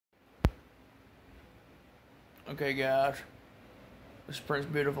Okay, guys, this print's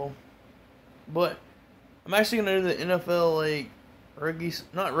beautiful, but I'm actually gonna do the NFL like rookies,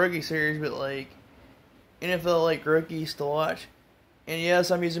 not rookie series, but like NFL like rookies to watch. And yes,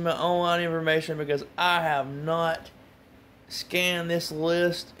 I'm using my online information because I have not scanned this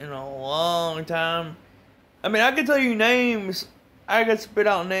list in a long time. I mean, I could tell you names. I could spit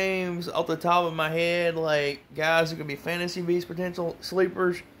out names off the top of my head, like guys who could be fantasy beast potential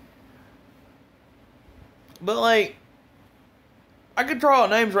sleepers. But like, I could throw out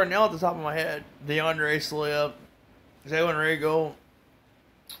names right now at the top of my head: DeAndre Swift, Jalen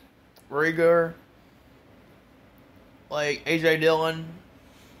Rieger, like AJ Dillon.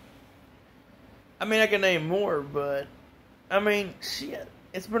 I mean, I can name more, but I mean, shit.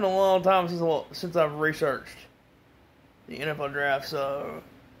 It's been a long time since I've researched the NFL draft, so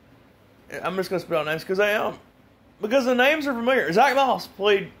I'm just gonna spit out names because I am. Because the names are familiar. Zach Moss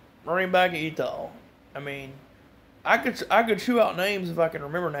played running back at Utah. I mean, I could chew out names if I can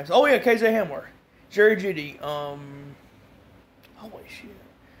remember names. Oh yeah, KJ Hamler, Jerry Jeudy, holy shit.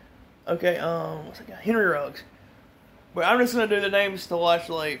 Okay, what's that guy? Henry Ruggs. But I'm just gonna do the names to watch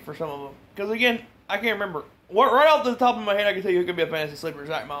like for some of them. Because again, I can't remember. Right off the top of my head, I can tell you who could be a fantasy sleeper.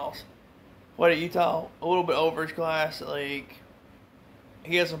 Zach Moss. Played at Utah, a little bit over his class. Like,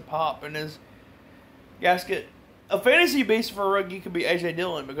 he has some pop in his gasket. A fantasy beast for a rookie could be AJ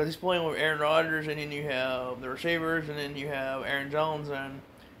Dillon because he's playing with Aaron Rodgers, and then you have the receivers, and then you have Aaron Jones, and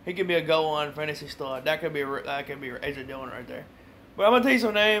he could be a goal line fantasy stud. That could be AJ Dillon right there. But I'm gonna tell you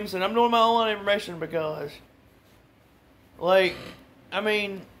some names, and I'm doing my online information because, like, I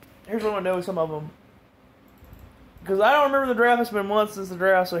mean, here's what I'm gonna do with some of them. Because I don't remember the draft. It's been months since the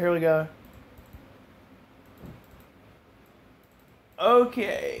draft, so here we go.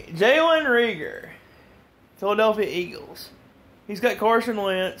 Okay. Jalen Rieger. Philadelphia Eagles. He's got Carson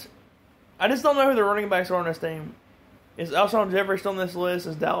Wentz. I just don't know who the running backs are on this team. Is Alshon Jeffrey still on this list?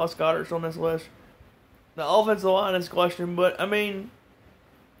 Is Dallas Goedert still on this list? The offensive line is question, but I mean,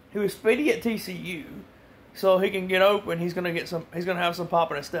 he was speedy at TCU, so he can get open. He's gonna have some pop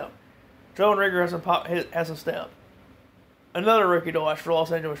in his step. Jalen Rieger has some pop, has some step. Another rookie to watch for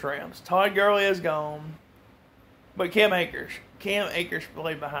Los Angeles Rams. Todd Gurley is gone. But Cam Akers. Cam Akers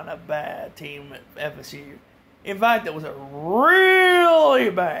played behind a bad team at FSU. In fact, it was a really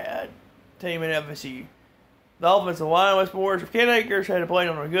bad team at FSU. The offensive line was poor. If Cam Akers had played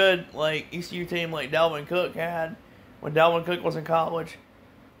on a good like ECU team like Dalvin Cook had when Dalvin Cook was in college,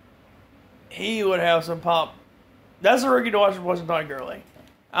 he would have some pop. That's a rookie to watch for Todd Gurley.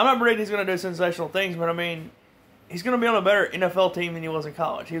 I'm not predicting he's going to do sensational things, but I mean, he's going to be on a better NFL team than he was in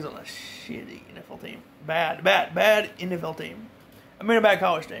college. He was on a shitty NFL team. Bad NFL team. I mean, a bad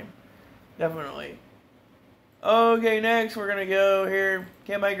college team. Definitely. Okay, next we're going to go here.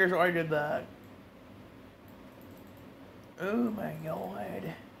 Cam Akers already did that. Oh my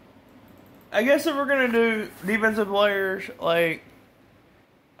God. I guess if we're going to do defensive players, like,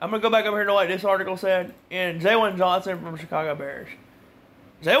 I'm going to go back up here to like this article said, and Jalen Johnson from Chicago Bears.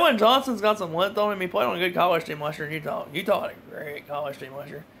 Jalen Johnson's got some length on him. He played on a good college team last year in Utah. Utah had a great college team last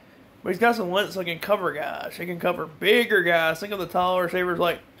year. But he's got some length so he can cover guys. He can cover bigger guys. Think of the taller receivers.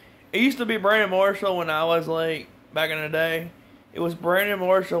 Like, it used to be Brandon Marshall when I was, like, back in the day. It was Brandon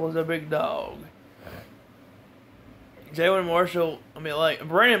Marshall was a big dog. Jalen Marshall, I mean, like,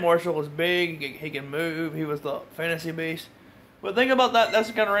 Brandon Marshall was big. He can move. He was the fantasy beast. But think about that. That's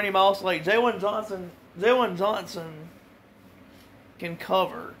the kind of Randy Moss. Like, Jalen Johnson can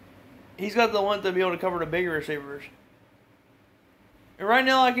cover. He's got the length to be able to cover the bigger receivers. And right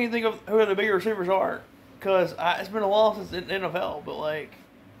now, I can't think of who the bigger receivers are because it's been a while since the NFL. But like,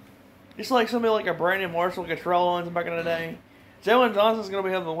 it's like somebody like a Brandon Marshall, like a Terrell Owens back in the day. Jalen Johnson's going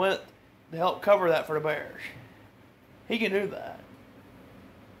to have the length to help cover that for the Bears. He can do that.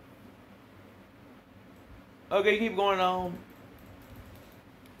 Okay, keep going on.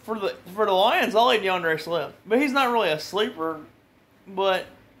 For the Lions, I'll leave DeAndre Swift, but he's not really a sleeper. But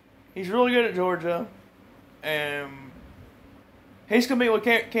he's really good at Georgia, and he's gonna be with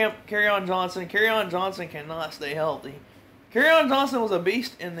Kerryon Johnson. Kerryon Johnson cannot stay healthy. Kerryon Johnson was a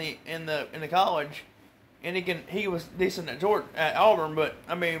beast in the college, and he was decent at Auburn. But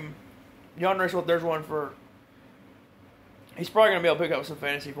I mean, DeAndre Swift, there's one for. He's probably gonna be able to pick up some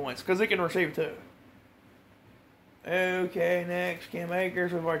fantasy points because he can receive too. Okay, next Cam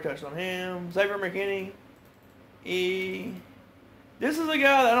Akers. We've already touched on him. Xavier McKinney. This is a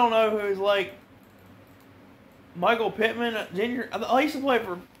guy that I don't know who's like Michael Pittman Jr. I used to play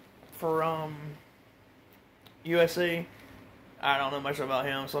for USC. I don't know much about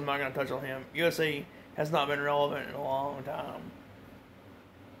him, so I'm not going to touch on him. USC has not been relevant in a long time.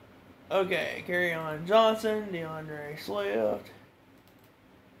 Okay, Kerryon Johnson, DeAndre Swift.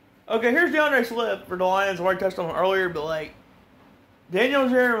 Okay, here's DeAndre Swift for the Lions. I already touched on him earlier, but like Daniel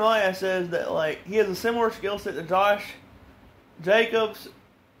Jeremiah says that like he has a similar skill set to Josh Jacobs,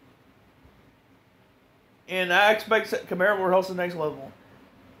 and I expect Kamara will host the next level.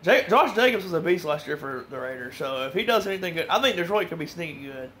 Josh Jacobs was a beast last year for the Raiders, so if he does anything good, I think Detroit could be sneaky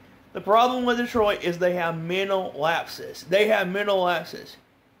good. The problem with Detroit is they have mental lapses.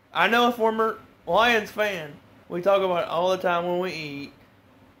 I know a former Lions fan. We talk about it all the time when we eat.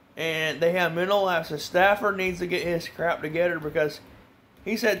 And they have mental lapses. Stafford needs to get his crap together because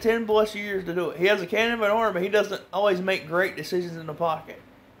he's had 10 plus years to do it. He has a cannon of an arm, but he doesn't always make great decisions in the pocket.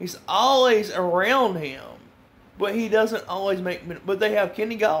 He's always around him, but he doesn't always make. But they have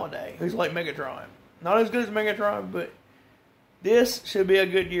Kenny Galladay, who's like Megatron. Not as good as Megatron, but this should be a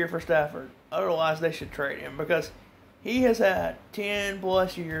good year for Stafford. Otherwise, they should trade him because he has had 10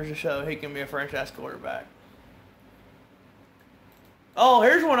 plus years to show he can be a franchise quarterback. Oh,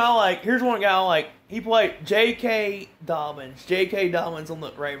 here's one I like. Here's one guy I like. He played J.K. Dobbins. J.K. Dobbins on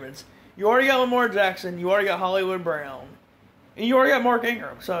the Ravens. You already got Lamar Jackson. You already got Hollywood Brown. And you already got Mark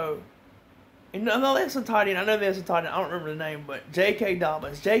Ingram. So, and I know that's a tight end. I don't remember the name, but J.K.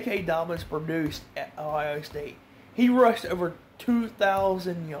 Dobbins. J.K. Dobbins produced at Ohio State. He rushed over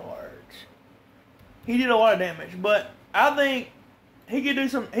 2,000 yards. He did a lot of damage, but I think he could do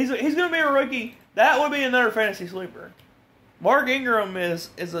some. He's going to be a rookie. That would be another fantasy sleeper. Mark Ingram is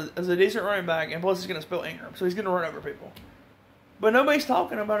a decent running back, and plus he's going to spell Ingram, so he's going to run over people. But nobody's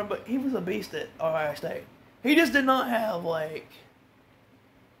talking about him, but he was a beast at Ohio State. He just did not have, like...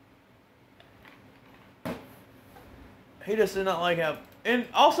 He just did not, like, have... And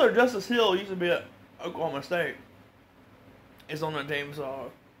also, Justice Hill used to be at Oklahoma State. Is on that team,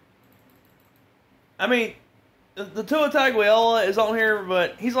 so... I mean, the Tua Tagovailoa is on here,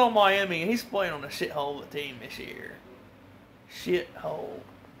 but he's on Miami, and he's playing on a shithole of a team this year. Shithole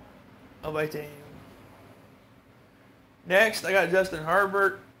of a team. Next, I got Justin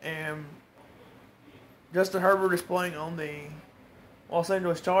Herbert, and Justin Herbert is playing on the Los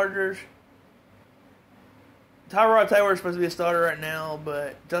Angeles Chargers. Tyrod Taylor is supposed to be a starter right now,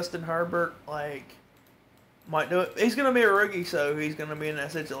 but Justin Herbert, like, might do it. He's going to be a rookie, so he's going to be in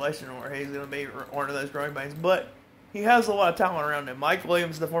that situation where he's going to be one of those growing pains. But he has a lot of talent around him. Mike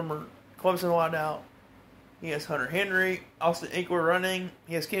Williams, the former Clemson wideout. He has Hunter Henry, Austin Eckler running.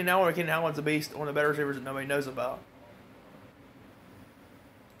 He has Keenan Allen. Keenan Allen's a beast, one of the better receivers that nobody knows about.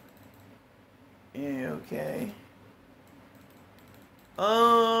 Yeah, okay.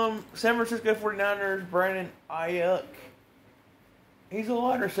 San Francisco 49ers, Brandon Ayuk. He's a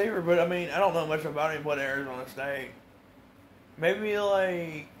wide receiver, but I mean, I don't know much about him. What Arizona State? Maybe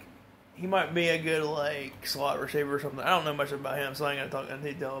like he might be a good like slot receiver or something. I don't know much about him, so I ain't gonna talk in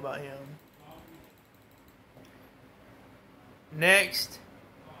detail about him. Next,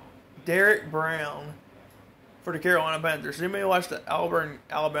 Derek Brown for the Carolina Panthers. Anybody watched the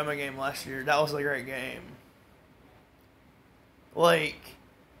Auburn-Alabama game last year? That was a great game. Like,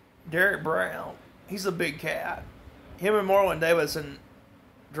 Derek Brown, he's a big cat. Him and Marlon Davidson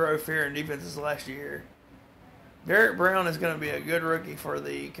drove fear in defenses last year. Derek Brown is going to be a good rookie for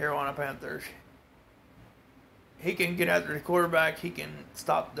the Carolina Panthers. He can get after the quarterback. He can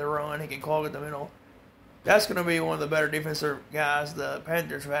stop the run. He can clog at the middle. That's going to be one of the better defensive guys the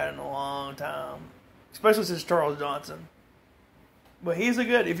Panthers have had in a long time, especially since Charles Johnson. But he's a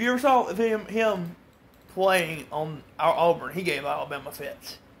good. If you ever saw him playing on Auburn, he gave Alabama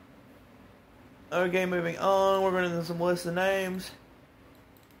fits. Okay, moving on. We're going to do some list of names.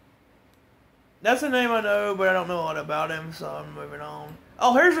 That's a name I know, but I don't know a lot about him, so I'm moving on.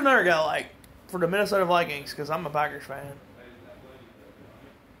 Oh, here's another guy I like for the Minnesota Vikings, because I'm a Packers fan.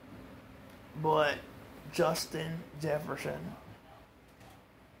 But Justin Jefferson.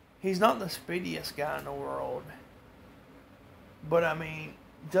 He's not the speediest guy in the world. But, I mean,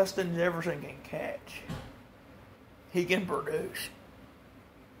 Justin Jefferson can catch. He can produce.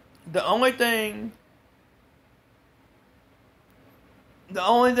 The only thing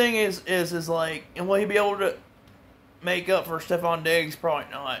is like, and will he be able to make up for Stephon Diggs? Probably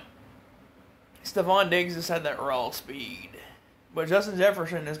not. Stephon Diggs just had that raw speed. But Justin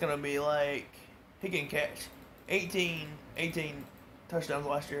Jefferson is going to be like, he can catch. 18 touchdowns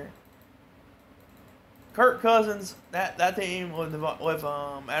last year. Kirk Cousins, that team with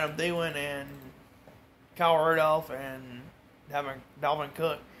Adam Thielen and Kyle Rudolph and Dalvin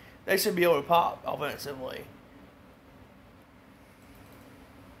Cook, they should be able to pop offensively.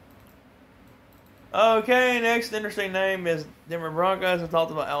 Okay, next interesting name is Denver Broncos. I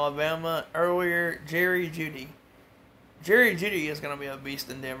talked about Alabama earlier. Jerry Jeudy. Jerry Jeudy is going to be a beast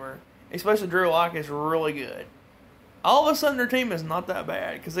in Denver. especially Drew Lock, is really good. All of a sudden, their team is not that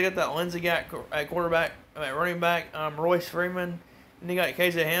bad because they got that Lindsey guy at quarterback, running back, Royce Freeman, and they got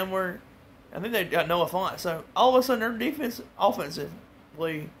KJ Hamler. I think they got Noah Fant. So all of a sudden, their defense,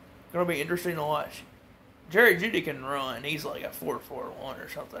 offensively, going to be interesting to watch. Jerry Jeudy can run. He's like a 4.41 or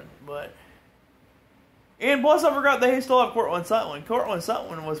something. And plus, I forgot they still have Cortland Sutton. Cortland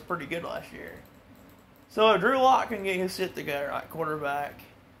Sutton was pretty good last year. So if Drew Lock can get his shit together at quarterback,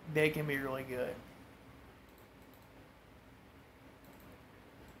 they can be really good.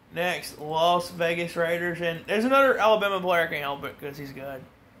 Next, Las Vegas Raiders. And there's another Alabama player. I can't help it because he's good.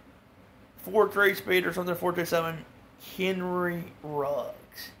 4.3 speed or something, 4.27. Henry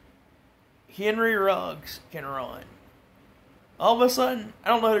Ruggs. Henry Ruggs can run. All of a sudden, I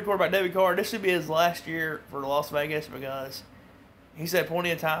don't know who the quarterback, David Carr. This should be his last year for Las Vegas because he's had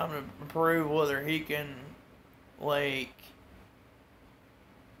plenty of time to prove whether he can,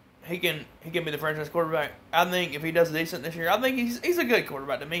 he can be the franchise quarterback. I think if he does decent this year, I think he's a good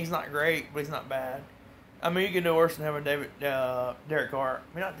quarterback. To me, he's not great, but he's not bad. I mean, you can do worse than having Derek Carr.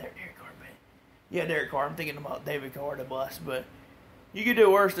 I mean, not Derek Carr, but yeah, Derek Carr. I'm thinking about David Carr, the bus, but you could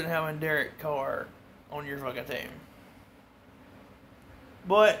do worse than having Derek Carr on your fucking team.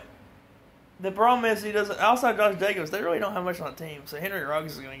 But the problem is he doesn't. Outside Josh Jacobs, they really don't have much on the team. So Henry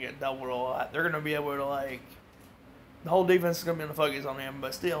Ruggs is going to get doubled a lot. They're going to be able to the whole defense is going to be in the focus on him.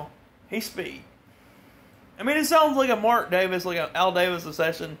 But still, he's speed. I mean, it sounds like a Mark Davis, like an Al Davis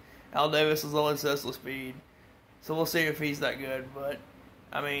obsession. Al Davis is all obsessed with speed. So we'll see if he's that good. But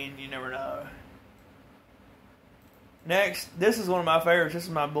I mean, you never know. Next, this is one of my favorites. This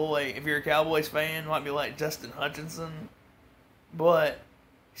is my boy. If you're a Cowboys fan, it might be like Justin Hutchinson. But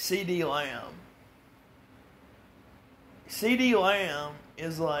C.D. Lamb. C.D. Lamb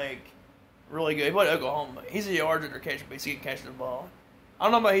is really good. He played Oklahoma. He's a yard under catch base. He can catch the ball. I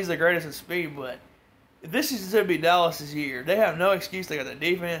don't know about he's the greatest at speed, but if this is to be Dallas' year, they have no excuse. They got the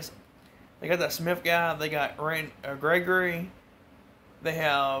defense. They got that Smith guy. They got Gregory. They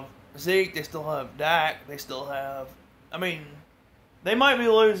have Zeke. They still have Dak. They still have... I mean, they might be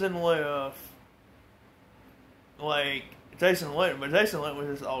losing with, Jason Witten, but Jason Witten was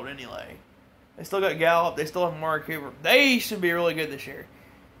just old anyway. They still got Gallup. They still have Amari Cooper. They should be really good this year.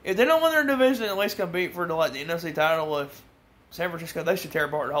 If they don't win their division, at least compete for the NFC title with San Francisco, they should tear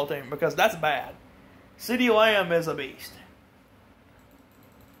apart the whole team because that's bad. C.D. Lamb is a beast.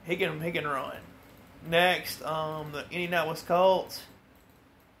 He can run. Next, the Indianapolis Colts.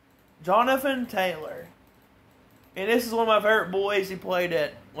 Jonathan Taylor. And this is one of my favorite boys. He played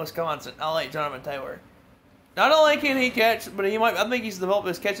at Wisconsin. I like Jonathan Taylor. Not only can he catch, but I think he's developed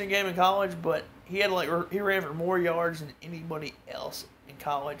his catching game in college, but he ran for more yards than anybody else in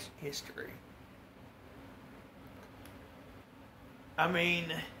college history. I mean,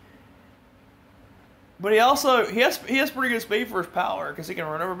 but he has pretty good speed for his power because he can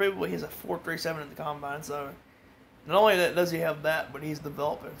run over people. He has a 4.37 in the combine, so not only does he have that, but he's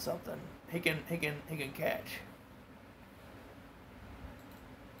developing something. He can catch.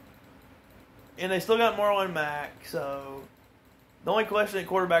 And they still got Marlon Mack, so the only question at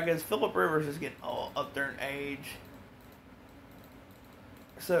quarterback is Phillip Rivers is getting all up there in age.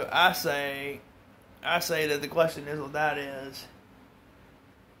 So I say that the question is what that is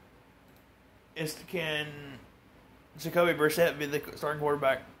can Jacoby Brissett be the starting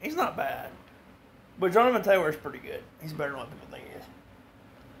quarterback? He's not bad. But Jonathan Taylor is pretty good. He's better than what people think he is.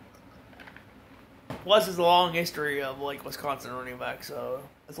 Plus, it's a long history of Wisconsin running back, so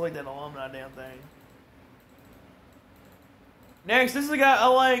it's like that alumni damn thing. Next, this is a guy I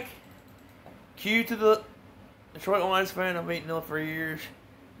like. Q to the Detroit Lions fan. I've beaten him for years.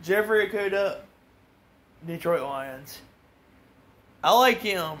 Jeffrey Okudah, Detroit Lions. I like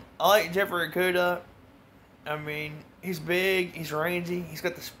him. I like Jeffrey Okudah. I mean, he's big, he's rangy, he's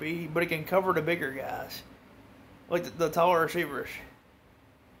got the speed, but he can cover the bigger guys, like the taller receivers.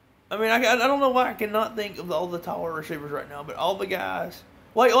 I mean, I don't know why I cannot think of all the taller receivers right now, but all the guys,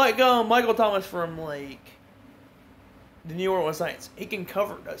 like Michael Thomas from the New Orleans Saints, he can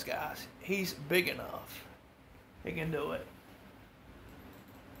cover those guys. He's big enough. He can do it.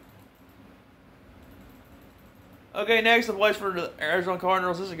 Okay, next the place for the Arizona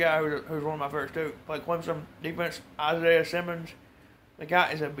Cardinals. This is a guy who's one of my favorites too. Played Clemson defense, Isaiah Simmons. The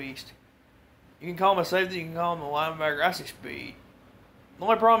guy is a beast. You can call him a safety, you can call him a linebacker. I see speed. The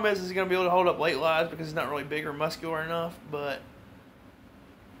only problem is he's going to be able to hold up late lives because he's not really big or muscular enough. But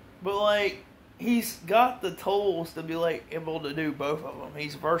he's got the tools to be able to do both of them.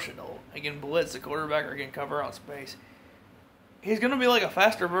 He's versatile. He can blitz the quarterback or he can cover out space. He's going to be a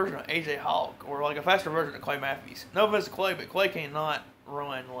faster version of A.J. Hawk or a faster version of Clay Matthews. No offense to Clay, but Clay cannot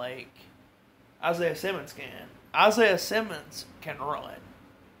run like Isaiah Simmons can. Isaiah Simmons can run.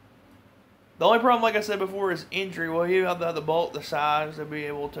 The only problem, like I said before, is injury. Well, you have to have the bulk, the size to be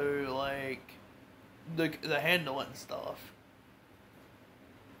able to, like, the handling and stuff.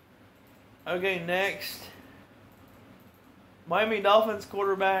 Okay, next. Miami Dolphins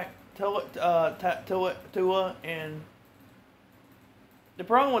quarterback Tua, and the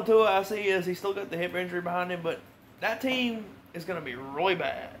problem with Tua I see is he's still got the hip injury behind him, but that team is going to be really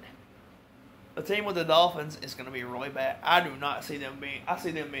bad. The team with the Dolphins is going to be really bad. I do not see them being. I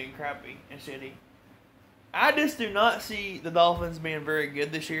see them being crappy and shitty. I just do not see the Dolphins being very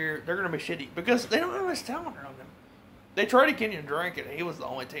good this year. They're going to be shitty because they don't have much talent around them. They traded Kenyon Drake, and he was the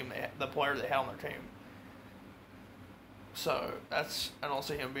only the player they had on their team. So I don't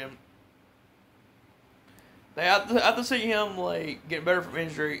see him being. They have to see him like get better from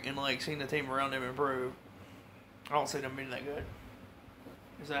injury and like seeing the team around him improve. I don't see them being that good.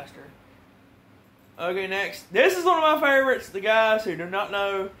 Disaster. Okay, next. This is one of my favorites. The guys who do not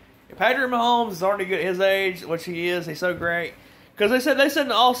know if Patrick Mahomes is already good at his age, which he is. He's so great. Because they said in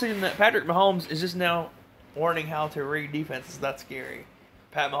the offseason that Patrick Mahomes is just now learning how to read defenses. That's scary.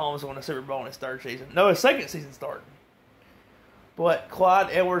 Pat Mahomes won a Super Bowl in his third season. No, his second season starting. But Clyde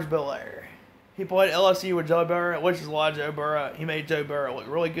Edwards-Helaire. He played LSU with Joe Burrow, which is why Joe Burrow. He made Joe Burrow look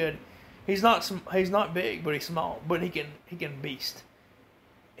really good. He's not big, but he's small. But he can beast.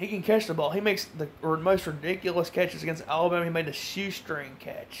 He can catch the ball. He makes the most ridiculous catches against Alabama. He made a shoestring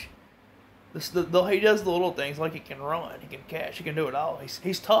catch. He does the little things like he can run, he can catch, he can do it all.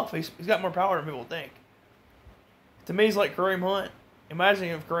 He's tough. He's got more power than people think. To me, he's like Kareem Hunt. Imagine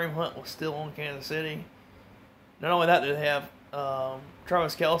if Kareem Hunt was still on Kansas City. Not only that, they have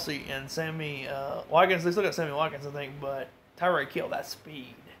Travis Kelce and Sammy Watkins. They still got Sammy Watkins, I think, but Tyreek Hill, that's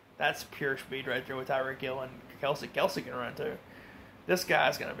speed. That's pure speed right there with Tyreek Hill and Kelce. Kelce can run too. This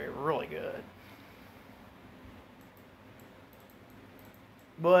guy's going to be really good.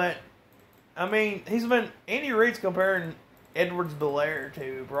 But, I mean, Andy Reid's comparing Edwards-Helaire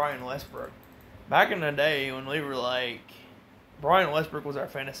to Brian Westbrook. Back in the day when we were like, Brian Westbrook was our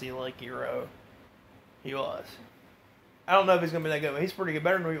fantasy like hero. He was. I don't know if he's going to be that good, but he's pretty good.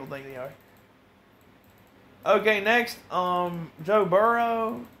 Better than people think they are. Okay, next, Joe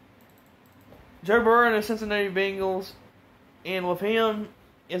Burrow. Joe Burrow and the Cincinnati Bengals. And with him,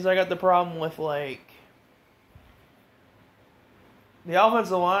 I got the problem with, like, the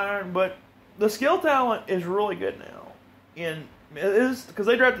offensive line, but the skill talent is really good now. And it is, because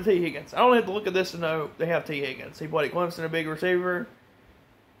they drafted T. Higgins. I don't have to look at this to know they have T. Higgins. He played at Clemson, a big receiver.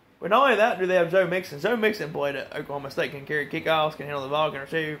 But not only that, do they have Joe Mixon. Joe Mixon played at Oklahoma State, can carry kickoffs, can handle the ball, can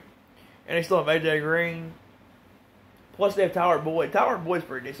receive. And they still have A.J. Green. Plus they have Tyler Boyd. Tyler Boyd's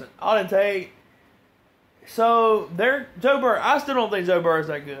pretty decent. Auden Tate. So, Joe Burrow, I still don't think Joe Burrow's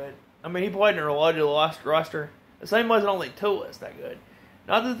that good. I mean, he played in a reloaded roster. The same way as I don't think Tua is that good.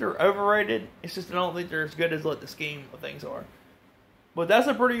 Not that they're overrated, it's just I don't think they're as good as what the scheme of things are. But that's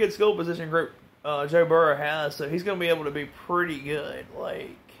a pretty good skill position group Joe Burrow has, so he's going to be able to be pretty good,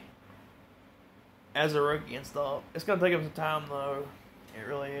 like, as a rookie and stuff. It's going to take him some time, though. It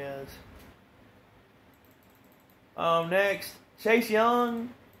really is. Next, Chase Young.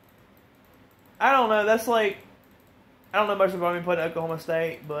 I don't know. That's like, I don't know much about him. He played at Oklahoma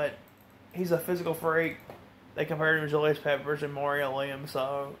State, but he's a physical freak. They compared him to Julius Peppers and Mario Williams.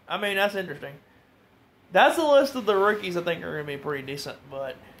 So, I mean, that's interesting. That's the list of the rookies I think are going to be pretty decent.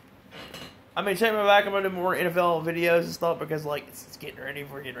 But, I mean, check me back. I'm going to do more NFL videos and stuff because, like, it's getting ready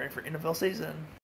for NFL season.